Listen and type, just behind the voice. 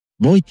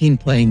Roy Keane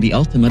playing the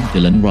ultimate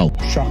villain role.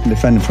 Shocking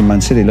defending from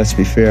Man City, let's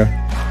be fair.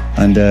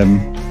 And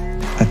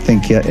I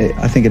think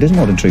it is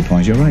more than 3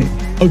 points, you're right.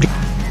 Okay.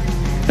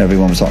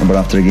 Everyone was talking about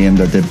after the game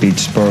that they beat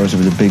Spurs. It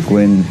was a big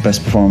win,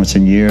 best performance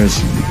in years.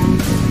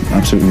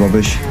 Absolutely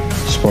rubbish.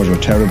 Spurs were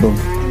terrible.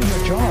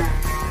 Your job.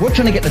 We're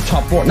trying to get the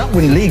top 4, not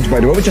win leagues,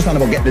 by the way. We're just not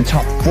about getting the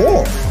top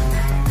 4.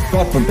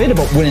 God forbid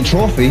about winning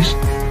trophies.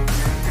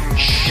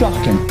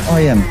 Shocking.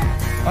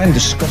 I'm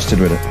disgusted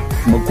with it.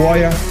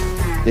 Maguire,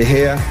 De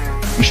Gea,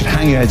 you should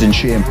hang your heads in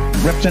shame.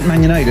 Represent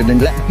Man United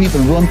and let people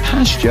run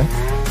past you.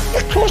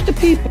 You're close to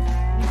people.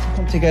 You need to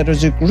come together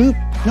as a group.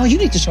 No, you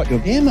need to sort your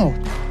game out.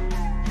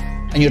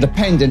 And you're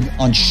dependent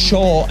on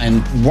Shaw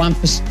and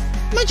Wampus.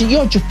 Imagine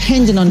you're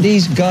dependent on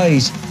these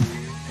guys.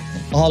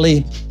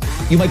 Ollie,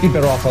 you might be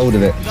better off out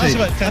of it. That's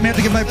about 10. I'm here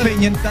to give my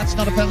opinion. That's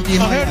not a penalty in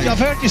my mind. I've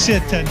heard you say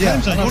it 10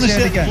 times. I don't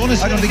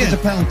think it's a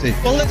penalty.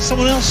 Well, let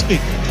someone else speak.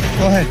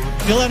 Go ahead.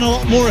 You'll learn a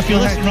lot more if you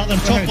listen rather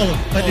than talk all the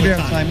time. Plenty of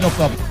time, no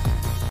problem.